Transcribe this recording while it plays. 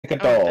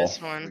Pick a I want door.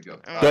 this one. Here we go.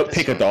 I want Don't this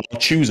pick a one. door.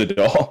 Choose a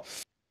door.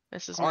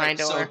 This is All my right,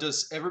 door. so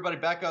does everybody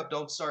back up?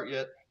 Don't start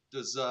yet.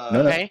 Does No.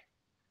 Okay.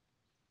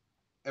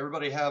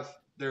 everybody have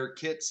their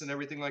kits and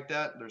everything like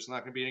that? There's not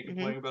going to be any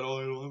complaining about, oh,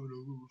 I don't have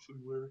enough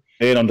anywhere.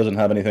 Anon doesn't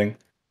have anything.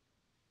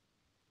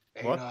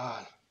 What?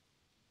 All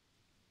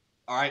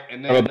right,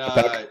 and How then about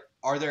back?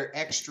 are there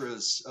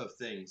extras of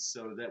things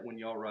so that when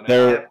y'all run out?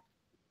 There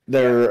Yeah,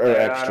 are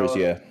extras,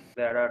 yeah.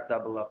 There are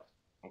double ups.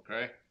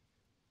 Okay.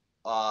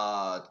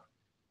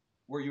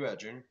 Where you at,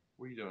 Junior?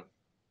 What are you doing?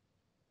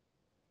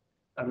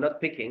 I'm not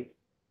picking.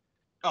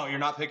 Oh, you're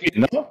not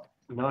picking? No?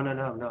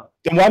 No.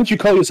 Then why don't you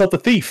call yourself the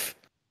thief?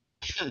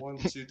 1,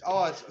 2.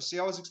 Oh, see,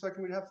 I was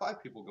expecting we'd have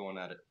 5 people going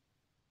at it.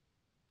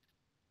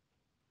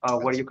 Oh,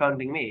 were you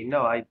counting me?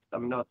 No,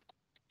 I'm not.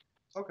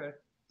 Okay,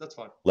 that's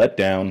fine. Let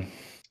down.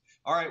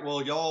 All right,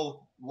 well,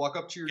 y'all walk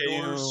up to your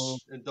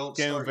doors and don't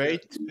start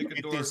wait yet. Pick a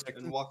 15 door seconds?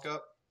 and walk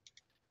up.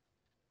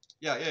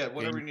 Yeah,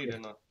 whatever you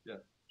Can- need. Yeah,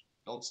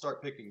 don't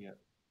start picking yet.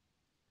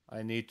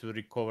 I need to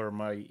recover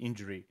my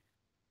injury.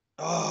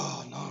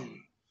 Oh, no.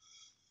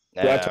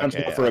 Do I have time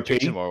to go for a I'll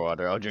drink pee? some more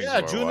water. I'll drink Yeah,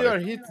 some more Junior water.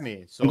 hit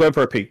me. So I'm going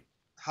for a pee.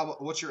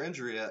 What's your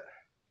injury at?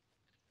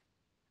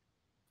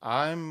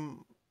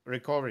 I'm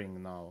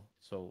recovering now.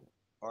 So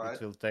All right.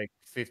 it will take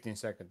 15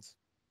 seconds.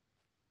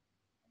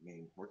 I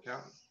mean, we're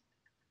counting.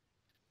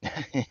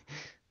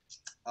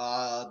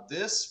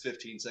 This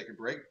 15-second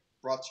break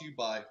brought to you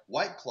by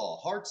White Claw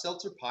Hard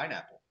Seltzer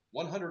Pineapple.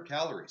 100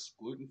 calories,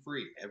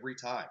 gluten-free every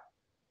time.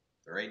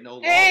 There ain't no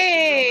laws to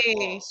Hey! your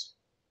claws.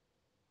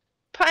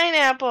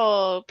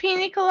 Pineapple.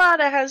 Pina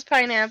colada has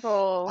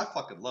pineapple. I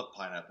fucking love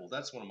pineapple.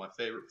 That's one of my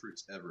favorite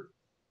fruits ever.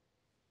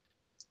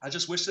 I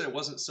just wish that it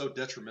wasn't so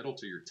detrimental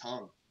to your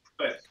tongue.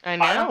 I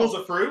know. Pineapple's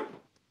a fruit?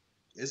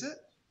 Is it?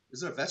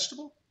 Is it a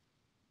vegetable?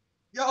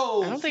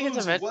 Yo, I don't think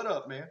it's a Floozy, what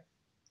up, man?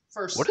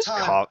 First What is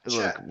time coffee?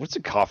 chat. Look, what's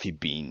a coffee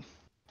bean?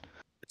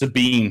 It's a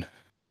bean.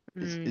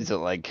 Is it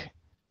like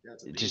Yeah,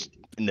 it's a bean. just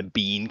in the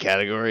bean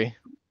category?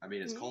 I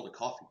mean, it's called a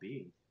coffee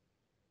bean.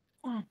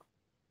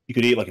 You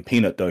could eat like a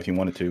peanut though if you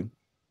wanted to.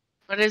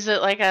 What is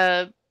it, like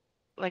a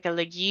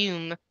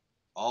legume?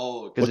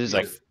 Oh, Because there's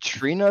like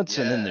tree nuts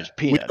and then Yeah. there's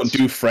We don't peanuts.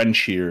 do French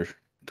here,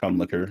 Tom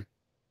Liquor.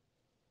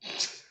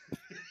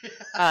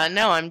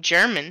 No, I'm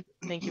German.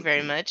 Thank you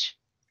very much.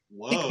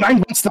 Whoa.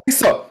 Nein, was das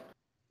so?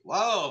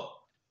 Whoa.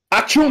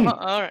 Achtung! Oh,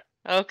 all right.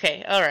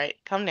 Okay, all right.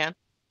 Calm down.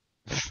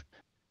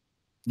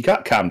 You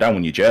can't calm down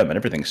when you're German.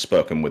 Everything's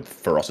spoken with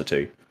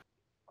ferocity.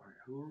 All right,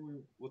 who are we?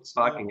 What's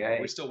Fucking the, Are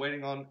A. we still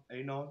waiting on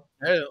Anon?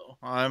 Hello,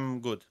 I'm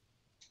good.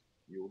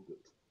 You're good.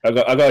 I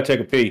gotta take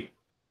a pee.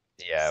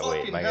 Yeah, wait,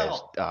 Fucking my guy's.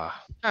 hell.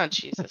 Oh,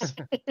 Jesus.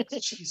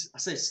 Jeez, I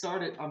say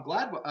start it. I'm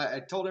glad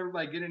I told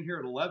everybody to get in here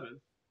at 11.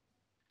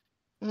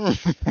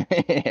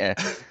 Yeah.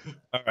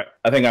 All right,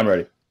 I think I'm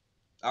ready.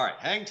 All right,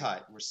 hang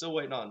tight. We're still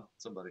waiting on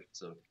somebody.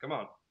 So come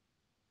on.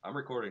 I'm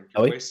recording.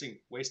 Are You're we?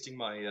 wasting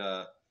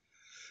my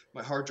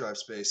my hard drive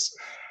space.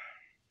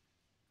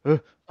 Oh,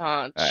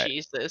 right.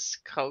 Jesus,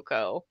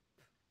 Coco.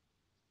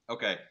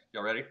 Okay,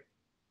 y'all ready?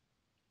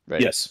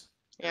 Right. Yes.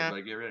 Yeah.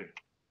 Everybody get ready.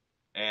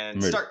 And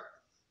I'm ready. start.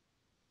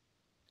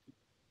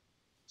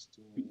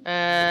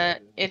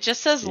 It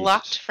just says Jesus.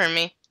 locked for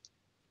me.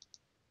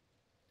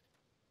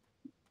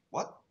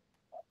 What?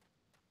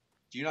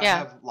 Do you not Yeah.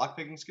 have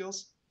lockpicking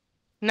skills?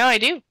 No, I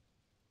do.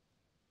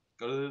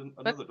 Go to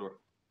another door.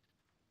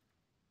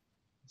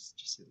 Let's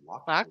just say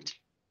locked. Locked.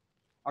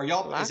 Are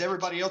y'all? Locked. Is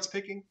everybody else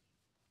picking?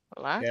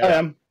 Locked. Yeah. I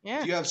am.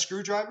 Yeah. Do you have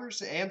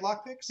screwdrivers and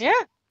lockpicks? Yeah.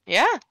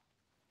 Yeah.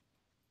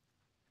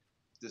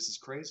 This is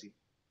crazy.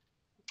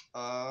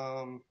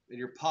 And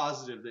you're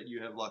positive that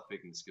you have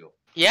lockpicking skill.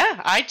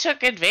 Yeah. I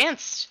took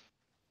advanced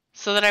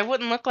so that I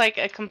wouldn't look like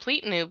a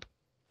complete noob.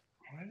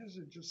 Why does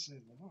it just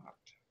say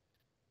locked?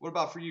 What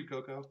about for you,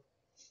 Coco?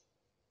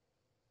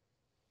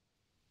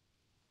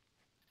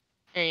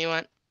 Here, you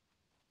want?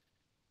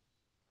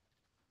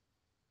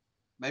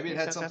 Maybe it Yes,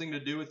 had Coco. something to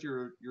do with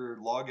your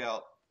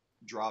logout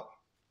drop.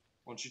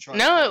 Why don't you try?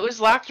 No, it was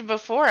locked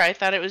before. I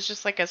thought it was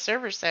just like a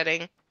server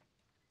setting.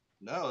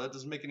 No, that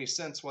doesn't make any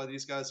sense. Why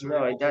these guys are? No,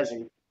 able it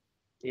doesn't.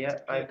 Yeah,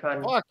 I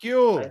can. Fuck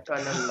you! I can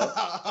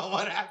unlock.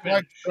 What happened?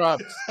 Like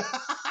traps.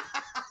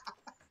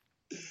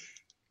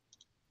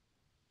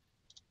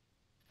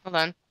 Hold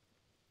on.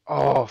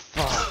 Oh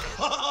fuck!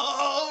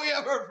 Oh, we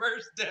have our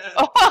first death.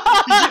 All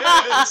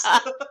Yes.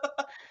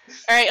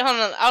 right, hold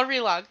on. I'll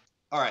relog.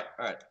 All right.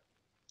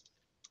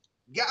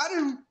 Got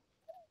him.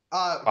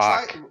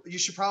 Fuck. You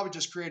should probably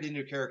just create a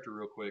new character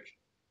real quick.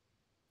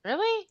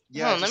 Really?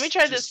 Yeah, Hold on, let me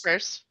try this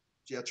first.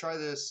 Yeah, try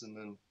this, and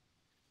then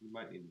you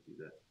might need to do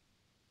that.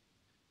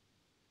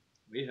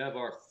 We have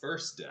our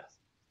first death.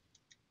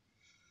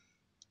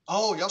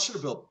 Oh, y'all should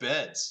have built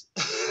beds.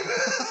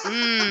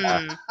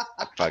 Mmm.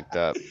 I fucked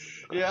up.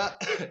 Yeah.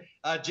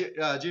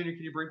 Junior,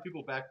 can you bring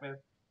people back, man?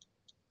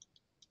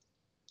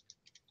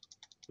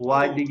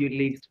 Why Oh. do you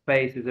leave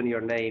spaces in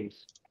your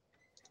names?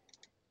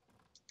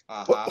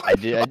 Uh-huh. I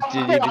did not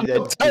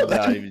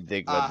even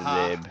think about the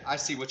Uh-huh. name. I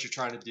see what you're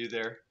trying to do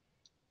there.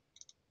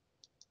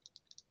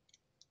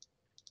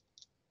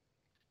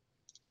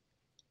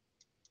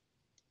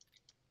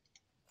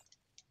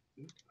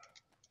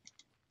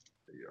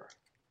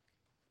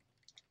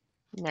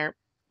 Nope.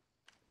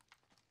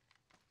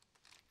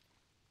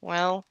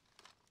 Well,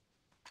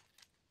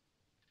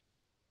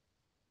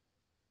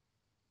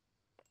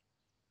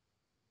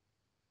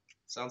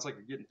 Sounds like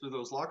you're getting through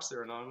those locks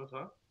there, Anonymous,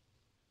 huh?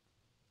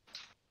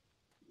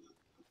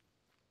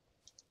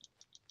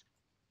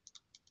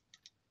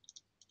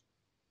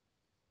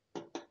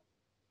 What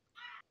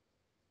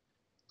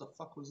the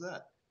fuck was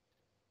that?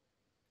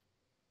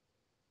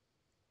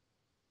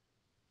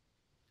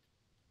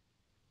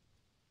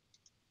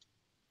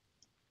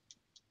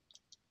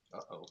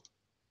 Uh-oh.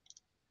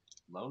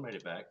 Lone made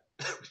it back.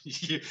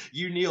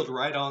 you kneeled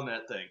right on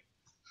that thing.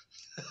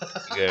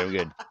 Good, I'm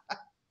good.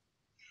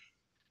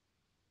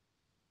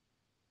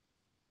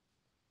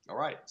 All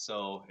right,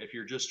 so if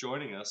you're just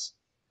joining us,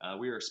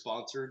 we are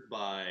sponsored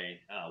by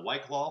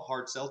White Claw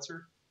Hard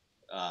Seltzer,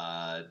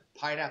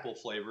 pineapple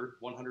flavored,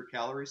 100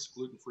 calories,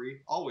 gluten free,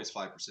 always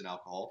 5%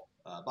 alcohol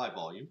by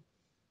volume.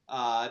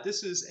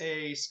 This is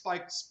a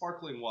spiked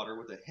sparkling water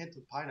with a hint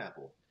of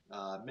pineapple.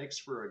 Makes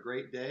for a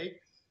great day,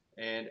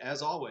 and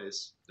as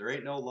always, there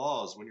ain't no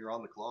laws when you're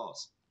on the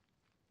claws.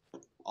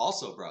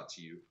 Also brought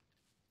to you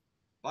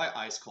by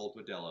Ice Cold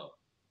Modelo.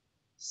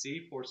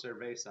 C for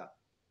cerveza.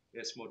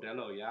 Es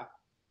Modelo, yeah?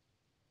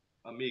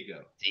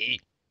 Amigo. See?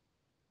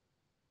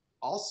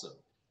 Also,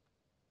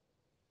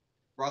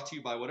 brought to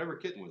you by whatever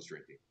Kitten was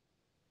drinking.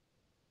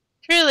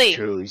 truly,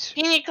 Truly's.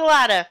 pina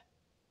colada.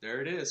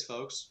 There it is,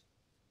 folks.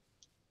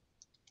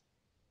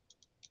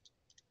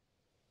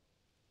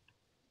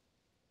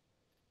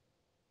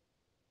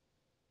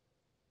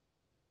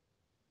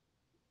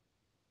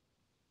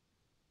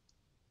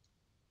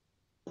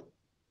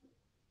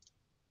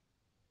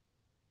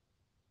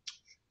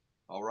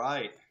 All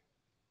right.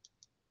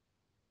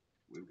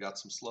 We've got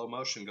some slow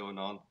motion going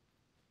on.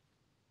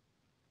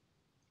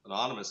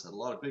 Anonymous had a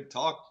lot of big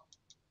talk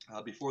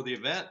before the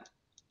event,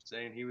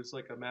 saying he was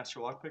like a master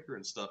lockpicker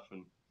and stuff,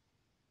 and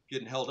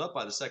getting held up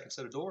by the second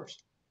set of doors.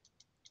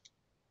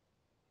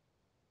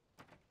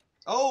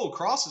 Oh,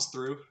 Cross is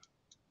through.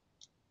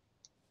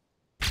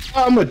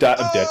 I'm dead.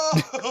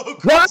 Oh, Why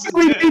Cross do is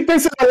we dead. beat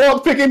this in a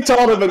lockpicking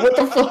tournament? What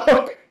the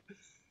fuck?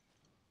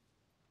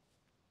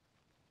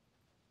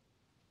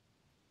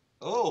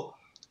 Oh.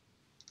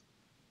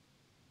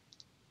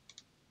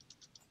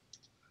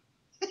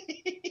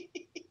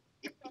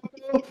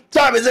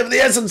 Time is of the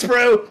essence,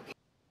 bro.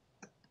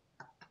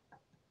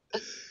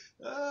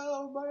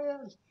 Oh,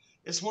 man.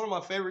 It's one of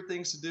my favorite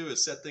things to do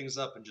is set things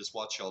up and just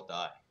watch y'all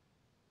die.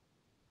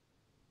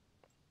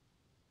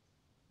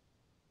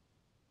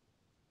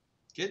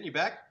 Kitten, you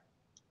back?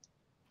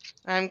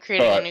 I'm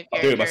creating a new Alright, I'll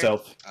character. do it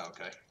myself. Oh,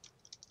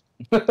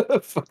 okay.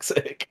 Fuck's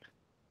sake.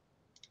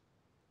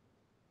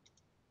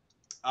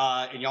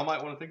 And y'all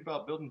might want to think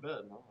about building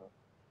bed.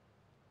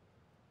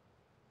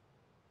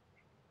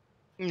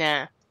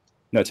 Nah.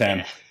 No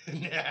time.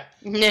 Yeah.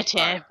 No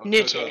time. All right,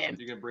 No Coco, time.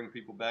 you gonna bring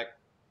people back?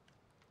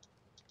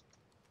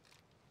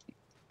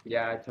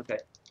 Yeah, it's okay.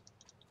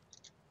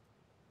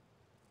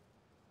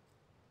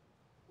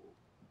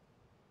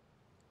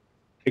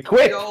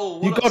 Equip! Yo,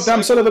 what You up,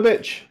 goddamn son of a Psycho?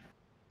 bitch.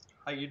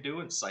 How you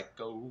doing,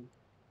 Psycho?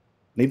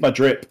 Need my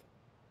drip.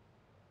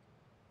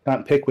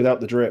 Can't pick without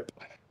the drip.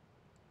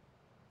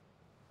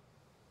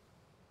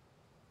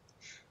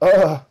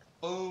 Ugh.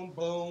 Boom,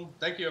 boom.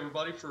 Thank you,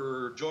 everybody,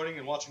 for joining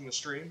and watching the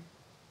stream.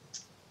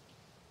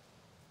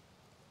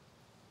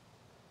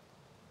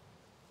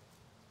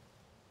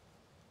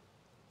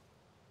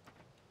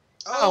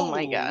 Oh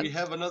my God. We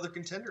have another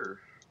contender.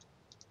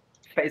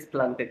 Face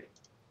planted.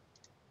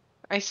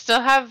 I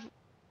still have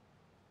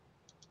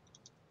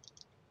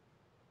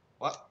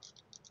What?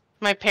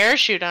 my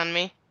parachute on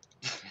me.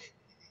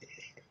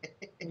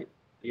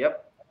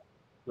 Yep.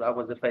 That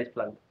was the face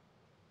plant.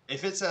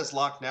 If it says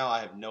locked now,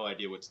 I have no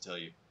idea what to tell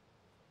you.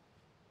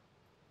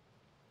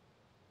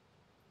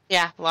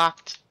 Yeah,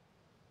 locked.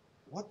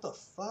 What the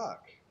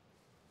fuck?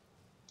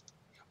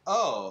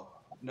 Oh,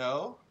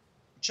 no.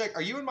 Check,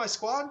 are you in my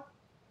squad?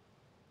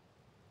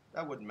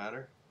 That wouldn't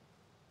matter.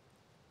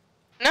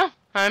 No,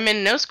 I'm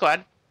in no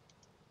squad.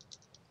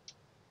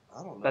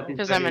 I don't know. That is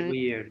 'Cause I'm very an-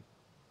 weird.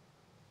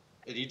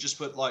 And you just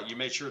put like, you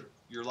made sure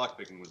your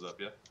lockpicking was up,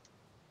 yeah?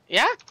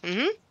 Yeah,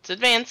 it's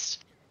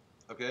advanced.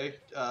 Okay,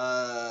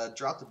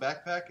 drop the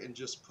backpack and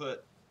just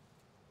put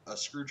a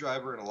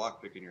screwdriver and a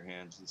lockpick in your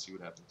hands and see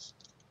what happens.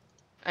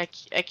 I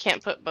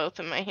can't put both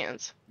in my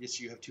hands. Yes,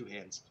 you have two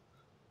hands.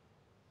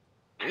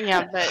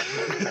 Yeah, but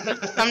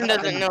some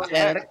doesn't know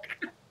that.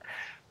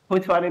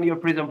 Put one in your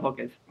prison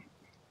pocket.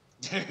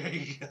 There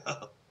you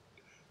go.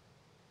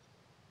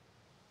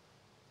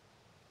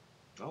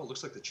 Oh, it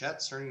looks like the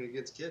chat's turning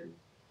against Kitten.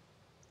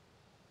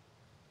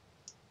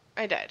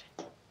 I died.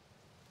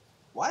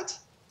 What?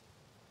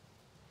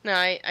 No,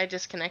 I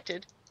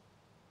disconnected.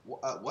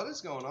 What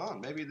is going on?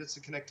 Maybe that's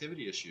a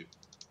connectivity issue.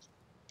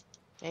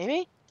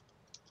 Maybe?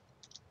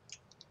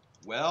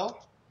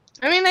 Well,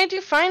 I mean, I do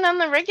fine on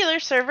the regular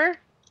server.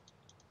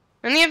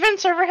 And the event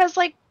server has,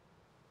 like,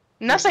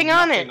 nothing there's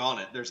on nothing it. on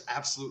it. There's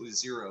absolutely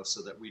zero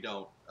so that we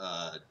don't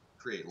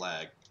create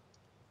lag.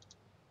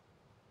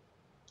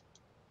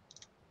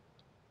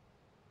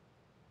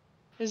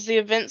 Is the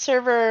event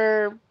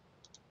server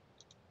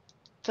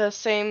the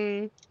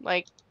same,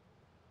 like...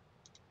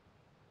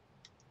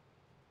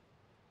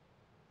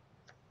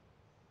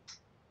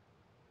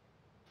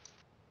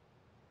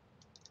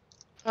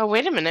 Oh,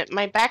 wait a minute.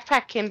 My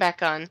backpack came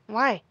back on.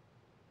 Why?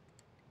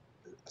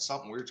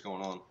 Something weird's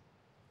going on.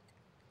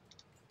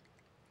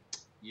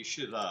 You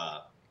should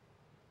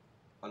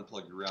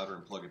unplug your router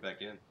and plug it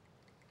back in.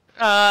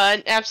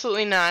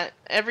 Absolutely not.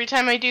 Every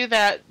time I do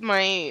that,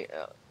 my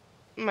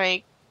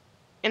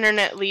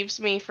internet leaves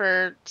me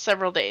for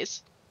several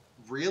days.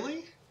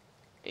 Really?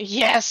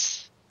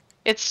 Yes!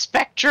 It's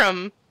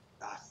Spectrum.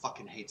 I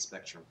fucking hate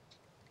Spectrum.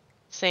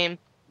 Same.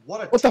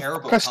 What a What the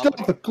terrible fuck? I still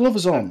company. have the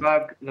gloves on.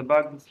 The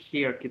bug is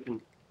here, kitten.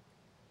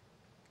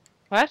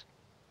 What?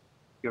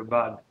 Your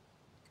bug.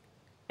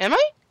 Am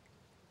I?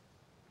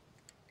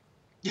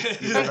 You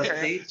cannot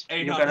see. Hey,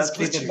 You no, cannot it's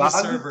see the glitching the bug.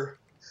 server.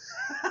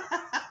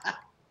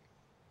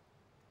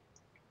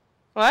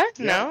 What?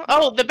 Yeah. No?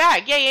 Oh, the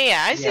bag.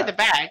 Yeah. I see Yeah. the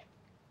bag.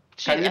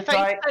 Shit, Can you I thought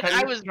try? you said Can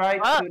I you was try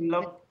bugged. to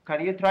look?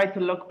 Can you try to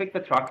lockpick the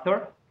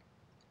tractor?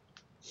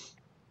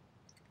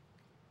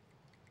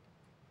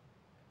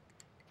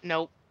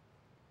 Nope.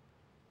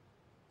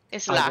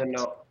 It's I locked. don't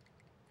know.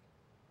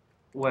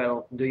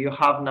 Well, do you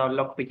have now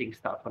lockpicking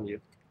stuff on you?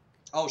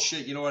 Oh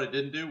shit, you know what I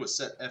didn't do was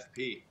set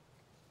FP.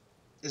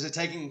 Is it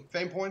taking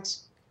fame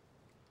points?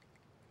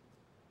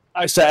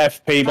 I set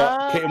FP,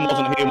 but Kitten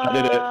wasn't here when I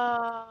did it.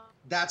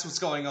 That's what's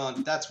going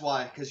on. That's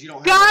why, because you don't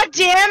have God FP.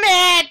 damn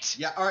it!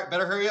 Yeah, alright,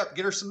 better hurry up.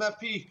 Get her some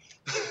FP.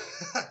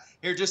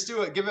 Here, just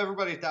do it. Give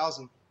everybody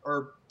 1,000.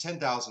 Or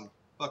 10,000.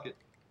 Fuck it.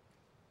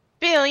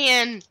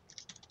 Billion!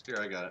 Here,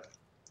 I got it.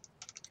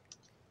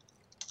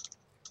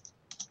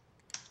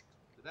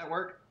 Did that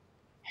work?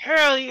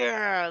 Hell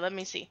yeah! Let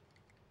me see.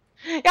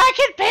 I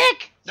can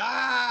pick!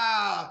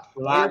 Ah!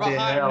 Well, you're Bloody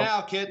behind hell.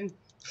 now, kitten.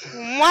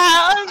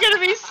 Wow, I'm gonna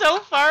be so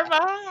far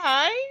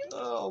behind.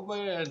 Oh,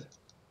 man.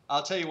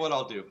 I'll tell you what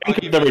I'll do.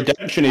 Think of the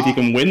redemption if you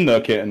can win, though,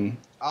 Kitten.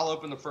 I'll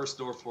open the first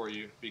door for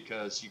you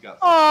because you got...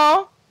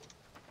 Aww.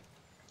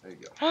 There you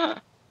go.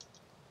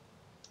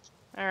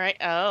 Alright,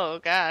 oh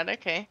god,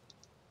 okay.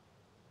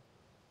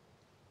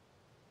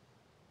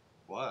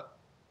 What?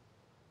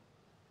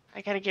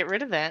 I gotta get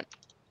rid of that.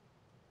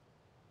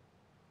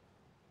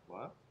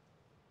 What?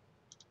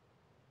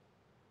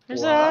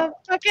 There's What?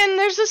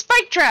 there's a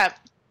spike trap!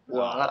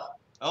 What?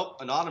 Oh,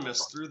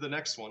 anonymous through the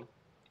next one.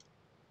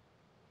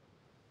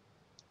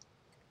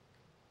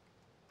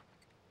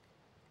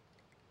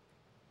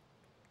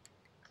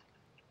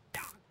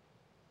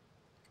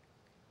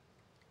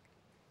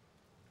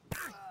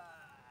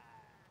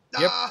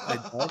 Yep,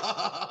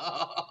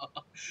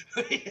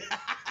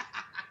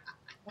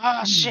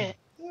 Oh shit.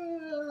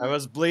 I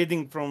was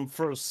bleeding from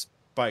first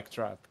spike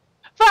trap.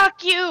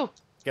 Fuck you!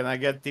 Can I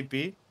get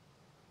TP?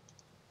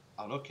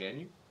 I don't know, can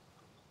you?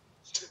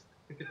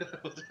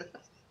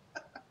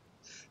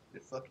 You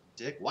fucking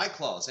dick. White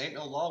claws. Ain't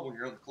no law when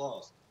you're on the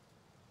claws.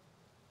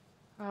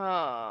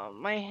 Oh,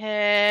 my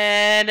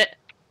head.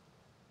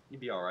 You'd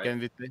be alright. Can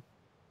we play?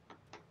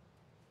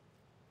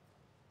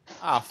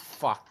 Ah,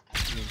 fuck.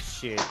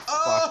 Shit.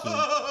 Fucking.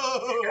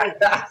 Oh!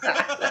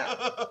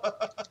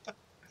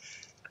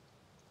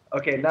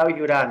 Okay, now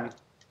you run.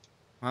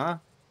 Huh?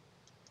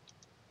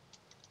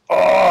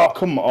 Oh,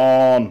 come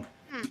on.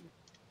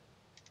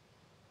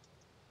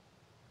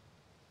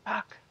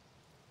 Fuck.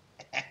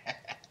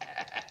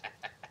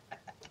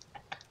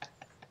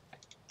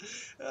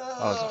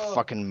 Oh, there's a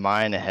fucking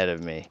mine ahead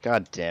of me.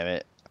 God damn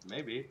it.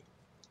 Maybe.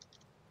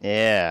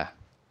 Yeah.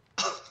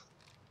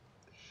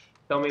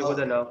 Tell me who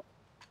to know.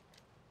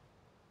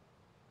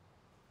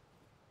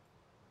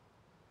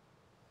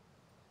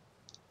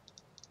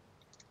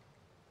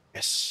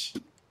 Yes.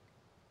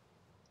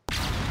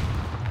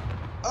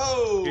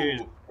 Oh!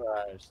 Jesus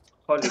Christ.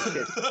 Holy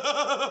shit.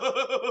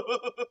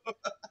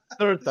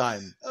 Third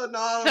time.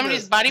 Anonymous.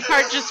 Somebody's body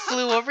part just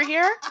flew over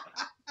here?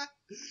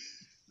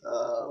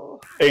 Oh.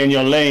 Stay in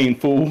your lane,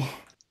 fool.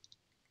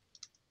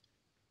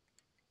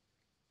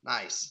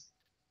 Nice.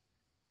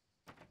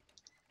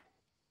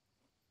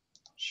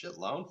 Shit,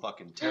 Lone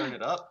fucking tearing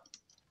it up.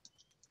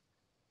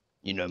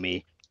 You know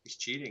me. He's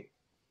cheating.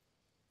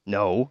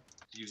 No.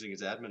 He's using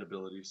his admin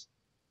abilities.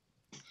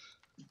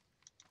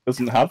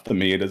 Doesn't have the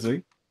me, does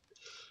he?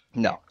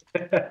 No.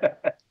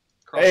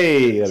 Cross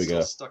Hey, there we still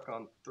go. Stuck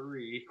on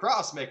 3.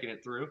 Cross making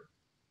it through.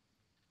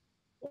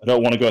 I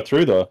don't want to go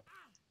through, though.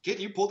 Kid,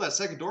 you pulled that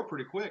second door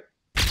pretty quick.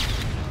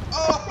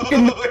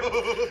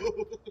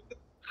 Oh!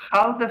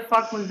 How the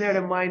fuck was there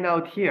a mine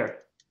out here?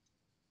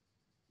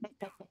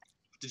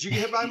 Did you get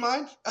hit by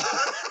mine?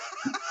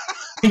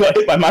 You got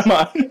hit by my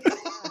mine.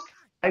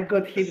 I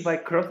got hit by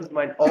Cross's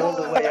mine all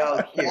the way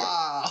out here.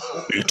 Wow.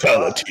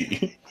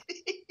 Fatality.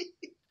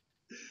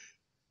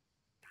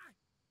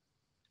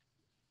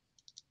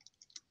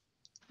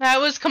 That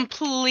was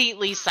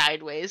completely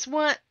sideways.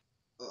 What?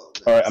 Oh,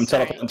 Alright, I'm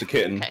Sorry. teleporting to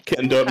Kitten. Okay.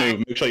 Kitten, don't Okay.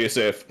 move. Make sure you're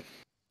safe.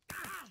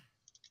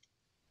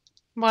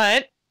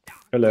 What?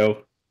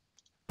 Hello.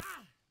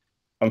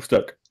 I'm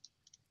stuck.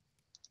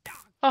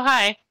 Oh,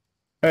 hi.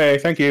 Hey,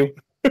 thank you.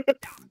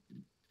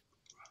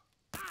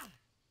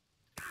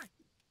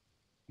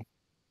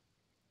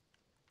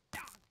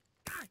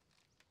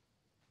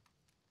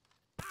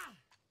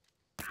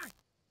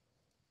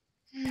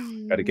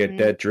 Gotta get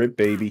that drip,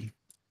 baby.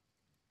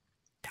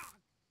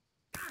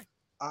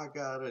 I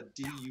got a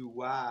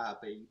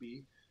DUI,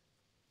 baby.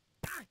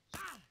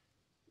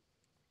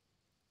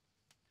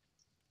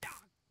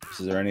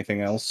 Is there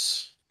anything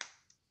else?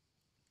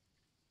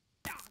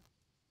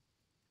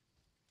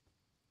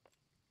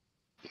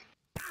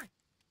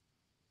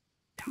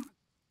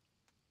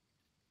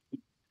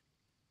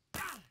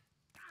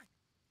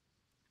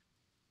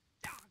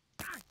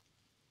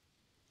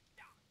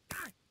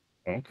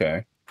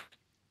 Okay.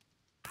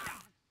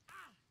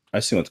 I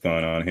see what's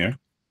going on here.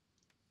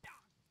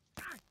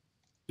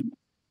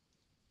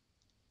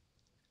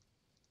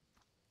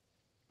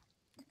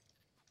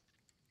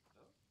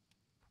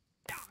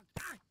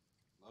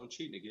 I'm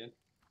cheating again.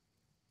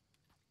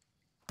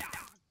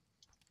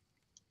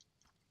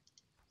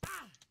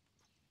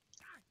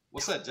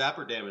 What's that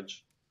zapper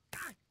damage?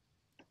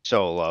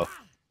 So low.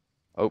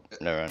 Oh,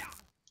 never mind.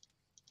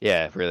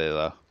 Yeah, really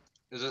low.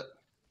 Is it?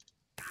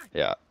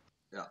 Yeah.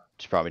 Yeah.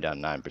 It's probably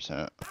down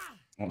 9%.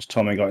 What's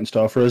Tommy got in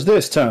store for us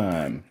this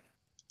time?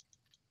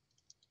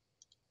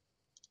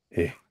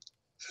 Hey.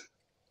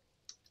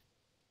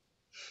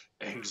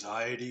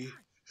 Anxiety.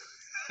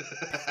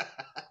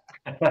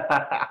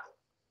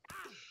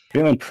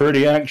 Feeling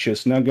pretty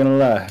anxious, not gonna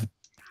lie.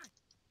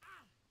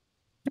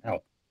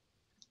 Ow.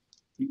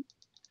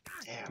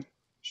 Damn.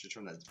 Should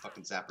turn that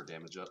fucking zapper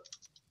damage up.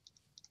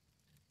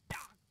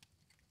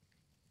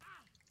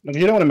 Look,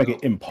 you don't want to make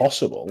it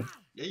impossible.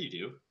 Yeah, you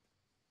do.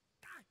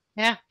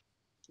 Yeah.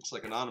 Looks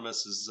like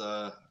Anonymous is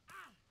about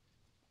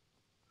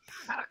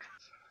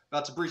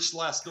to breach the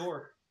last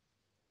door.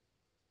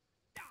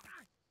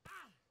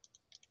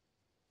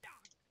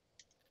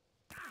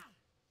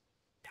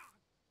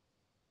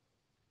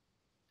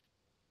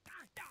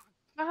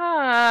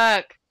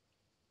 Fuck.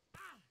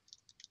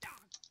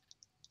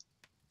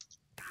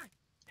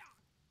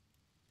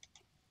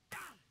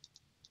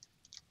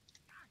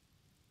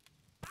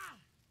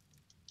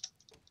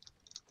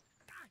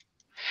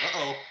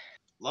 Uh-oh.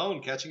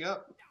 Lone catching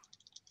up.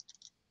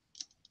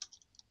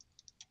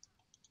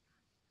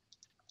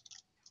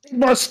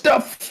 More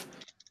stuff!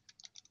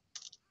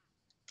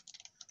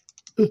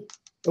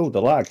 Oh, the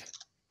lag.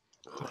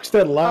 What's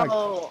that lag?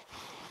 Oh.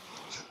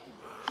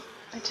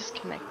 I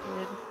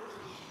disconnected.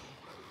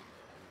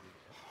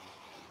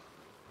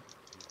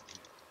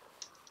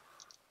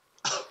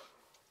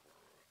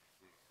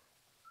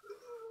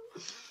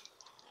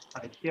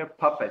 I hear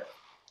puppets.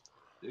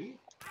 Do you?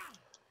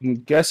 I'm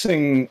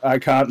guessing I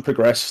can't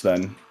progress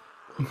then.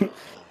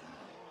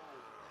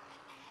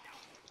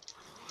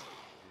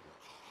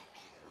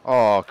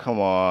 Oh, come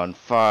on.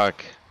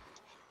 Fuck.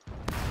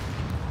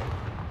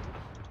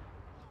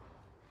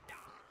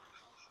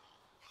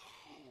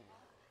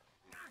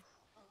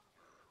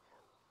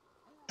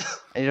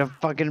 I need a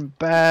fucking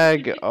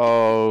bag.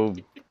 Oh,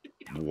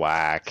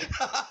 whack.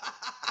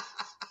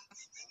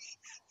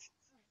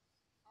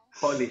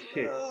 Holy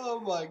shit. Oh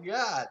my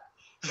god.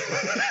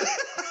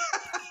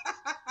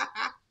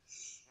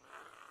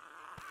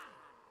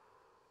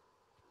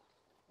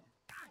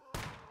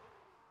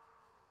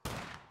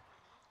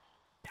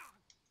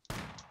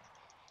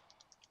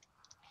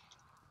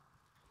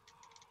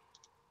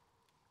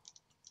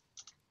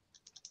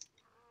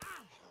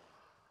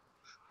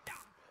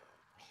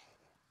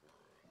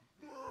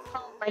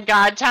 Oh my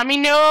god, Tommy,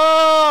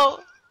 no!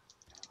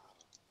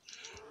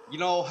 You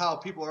know how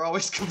people are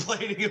always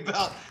complaining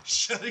about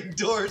shutting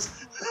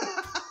doors?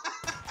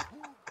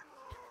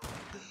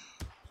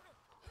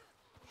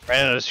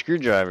 Ran out of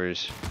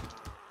screwdrivers.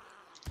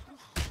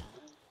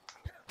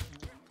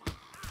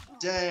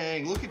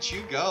 Dang, look at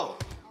you go.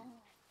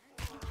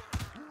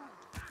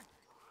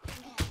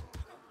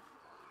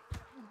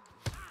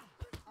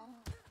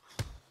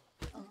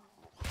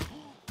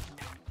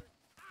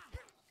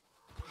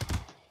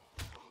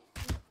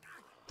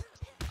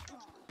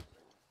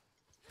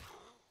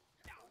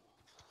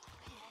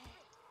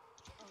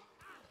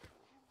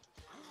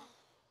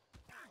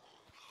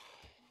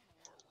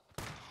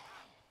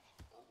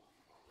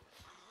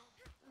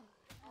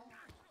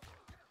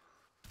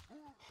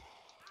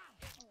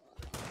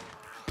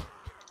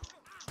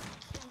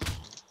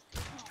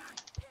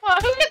 Oh,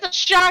 who gets a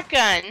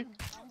shotgun?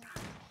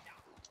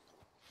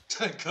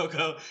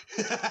 Coco.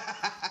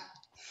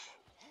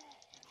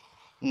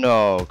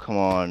 No, come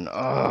on.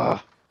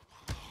 Ugh.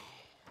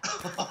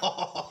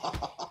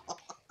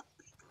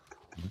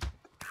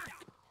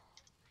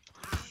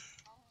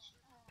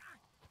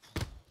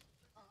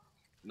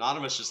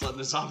 Anonymous just letting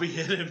the zombie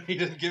hit him. He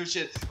didn't give a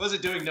shit. Was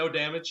it doing no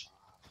damage?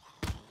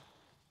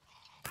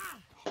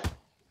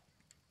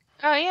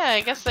 Oh yeah,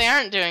 I guess they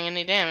aren't doing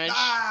any damage.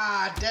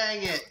 Ah,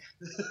 dang it.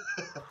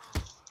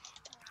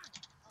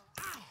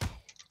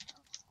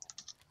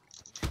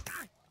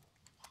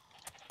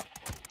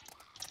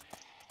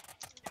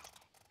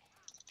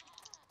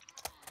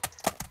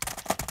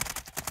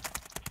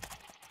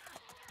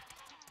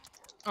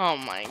 Oh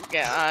my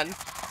god.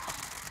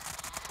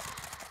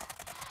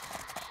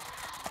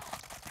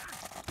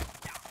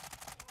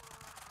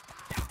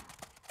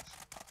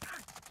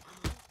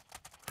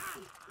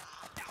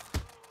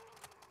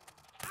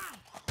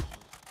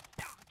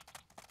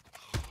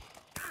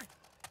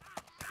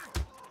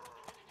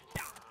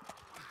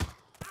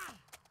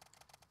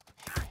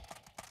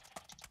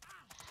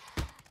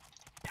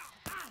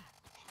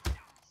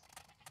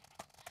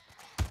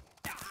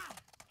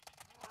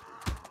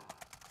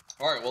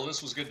 All right, well,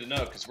 this was good to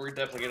know because we're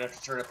definitely gonna have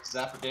to turn up the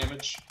zapper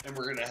damage, and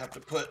we're gonna have to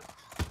put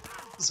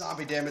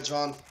zombie damage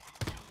on.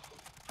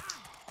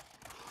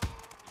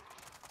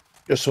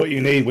 Just what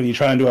you need when you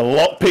try and do a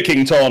lock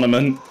picking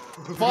tournament.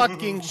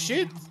 Fucking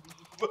shit.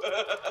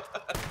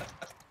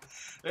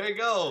 There you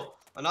go.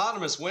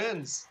 Anonymous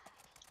wins.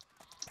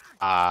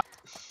 Aww.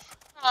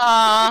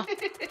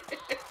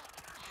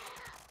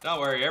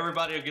 Don't worry,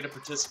 everybody will get a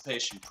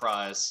participation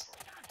prize.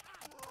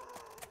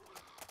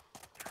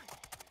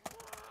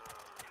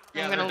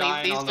 Yeah, I'm they're gonna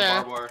dying leave on these the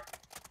barbed wire.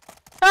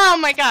 Oh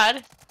my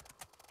god.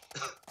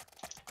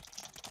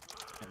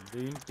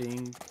 Ding,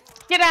 ding.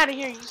 Get out of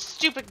here, you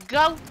stupid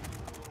goat.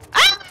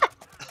 Ah!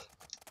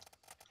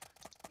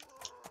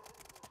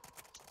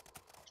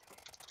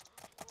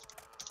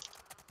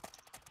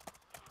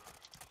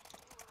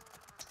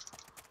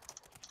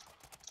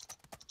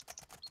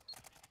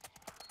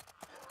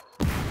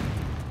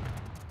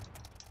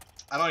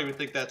 I don't even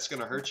think that's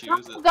gonna hurt you,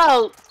 is it?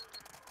 Goat.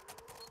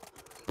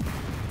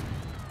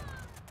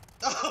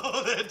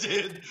 Oh, that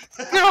did.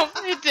 No,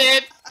 it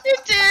did.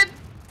 It did.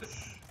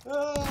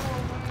 Oh,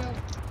 man.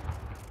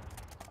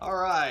 All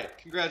right.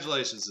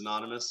 Congratulations,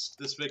 Anonymous.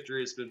 This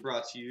victory has been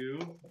brought to you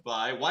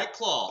by White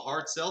Claw,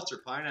 Hard Seltzer,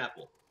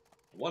 Pineapple.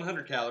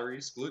 100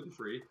 calories,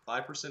 gluten-free,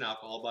 5%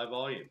 alcohol by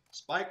volume.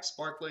 Spiked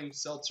sparkling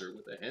seltzer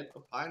with a hint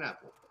of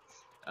pineapple.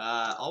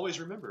 Always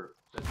remember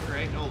that there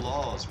ain't no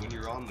laws when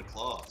you're on the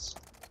claws.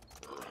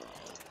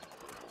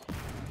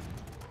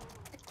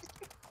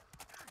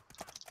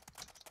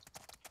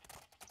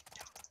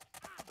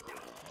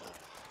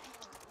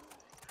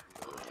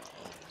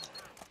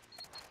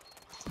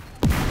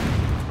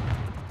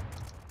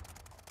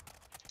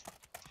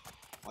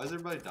 Why is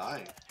everybody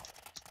dying?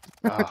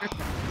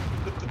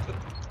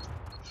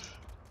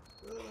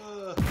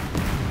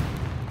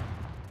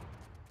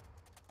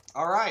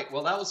 All right,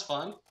 well, that was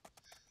fun.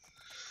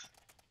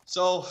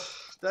 So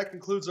that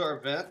concludes our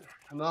event.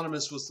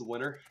 Anonymous was the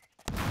winner,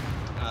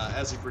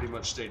 as he pretty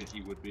much stated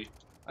he would be.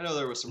 I know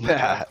there was some.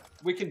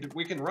 We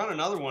can run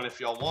another one if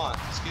y'all want.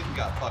 Skittin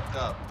got fucked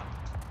up,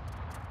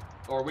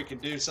 or we can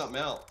do something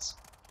else.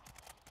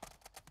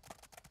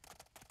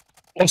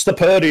 What's the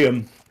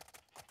podium?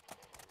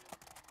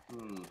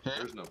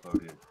 There's no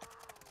podium.